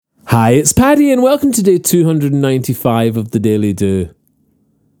Hi, it's Paddy and welcome to day 295 of the Daily Do.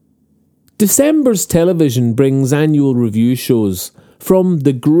 December's television brings annual review shows from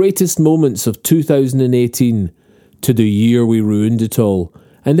the greatest moments of 2018 to the year we ruined it all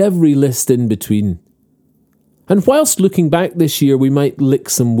and every list in between. And whilst looking back this year we might lick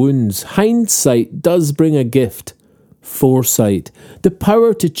some wounds, hindsight does bring a gift. Foresight, the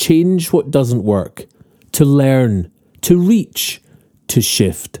power to change what doesn't work, to learn, to reach, to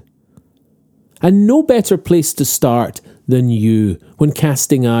shift. And no better place to start than you when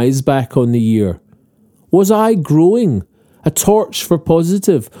casting eyes back on the year. Was I growing, a torch for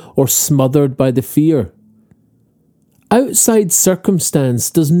positive, or smothered by the fear? Outside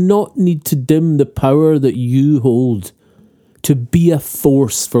circumstance does not need to dim the power that you hold. To be a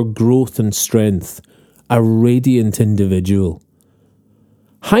force for growth and strength, a radiant individual.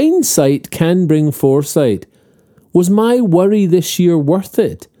 Hindsight can bring foresight. Was my worry this year worth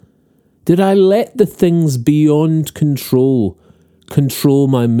it? Did I let the things beyond control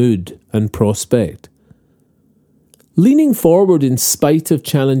my mood and prospect? Leaning forward in spite of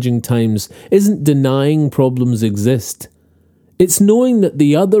challenging times isn't denying problems exist. It's knowing that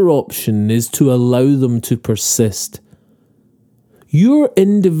the other option is to allow them to persist. Your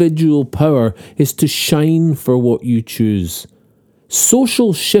individual power is to shine for what you choose.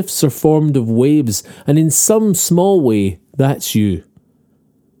 Social shifts are formed of waves, and in some small way, that's you.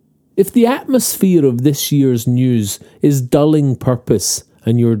 If the atmosphere of this year's news is dulling purpose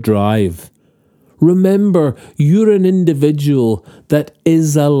and your drive, remember you're an individual that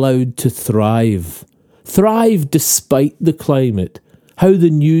is allowed to thrive. Thrive despite the climate, how the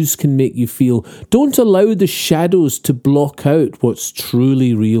news can make you feel. Don't allow the shadows to block out what's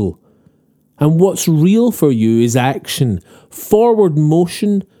truly real. And what's real for you is action, forward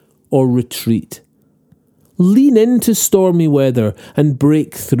motion or retreat. Lean into stormy weather and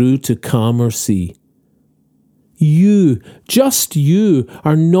break through to calmer sea. You, just you,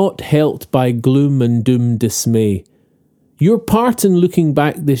 are not helped by gloom and doom dismay. Your part in looking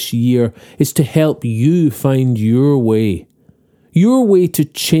back this year is to help you find your way. Your way to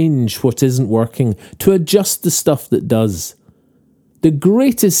change what isn't working, to adjust the stuff that does. The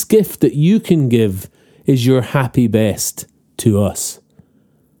greatest gift that you can give is your happy best to us.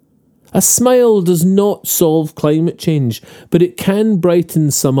 A smile does not solve climate change, but it can brighten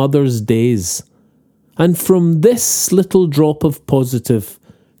some others' days. And from this little drop of positive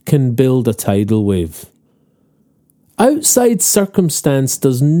can build a tidal wave. Outside circumstance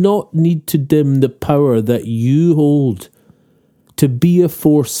does not need to dim the power that you hold. To be a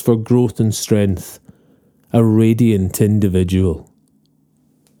force for growth and strength, a radiant individual.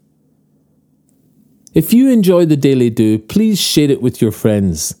 If you enjoy the Daily Do, please share it with your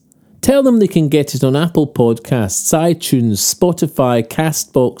friends. Tell them they can get it on Apple Podcasts, iTunes, Spotify,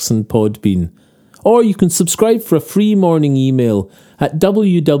 Castbox and Podbean. Or you can subscribe for a free morning email at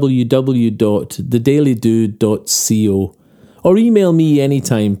www.thedailydo.co. Or email me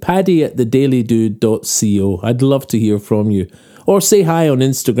anytime, paddy@thedailydo.co. I'd love to hear from you. Or say hi on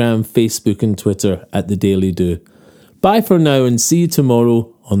Instagram, Facebook and Twitter @The Daily Do. Bye for now and see you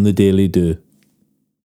tomorrow on The Daily Do.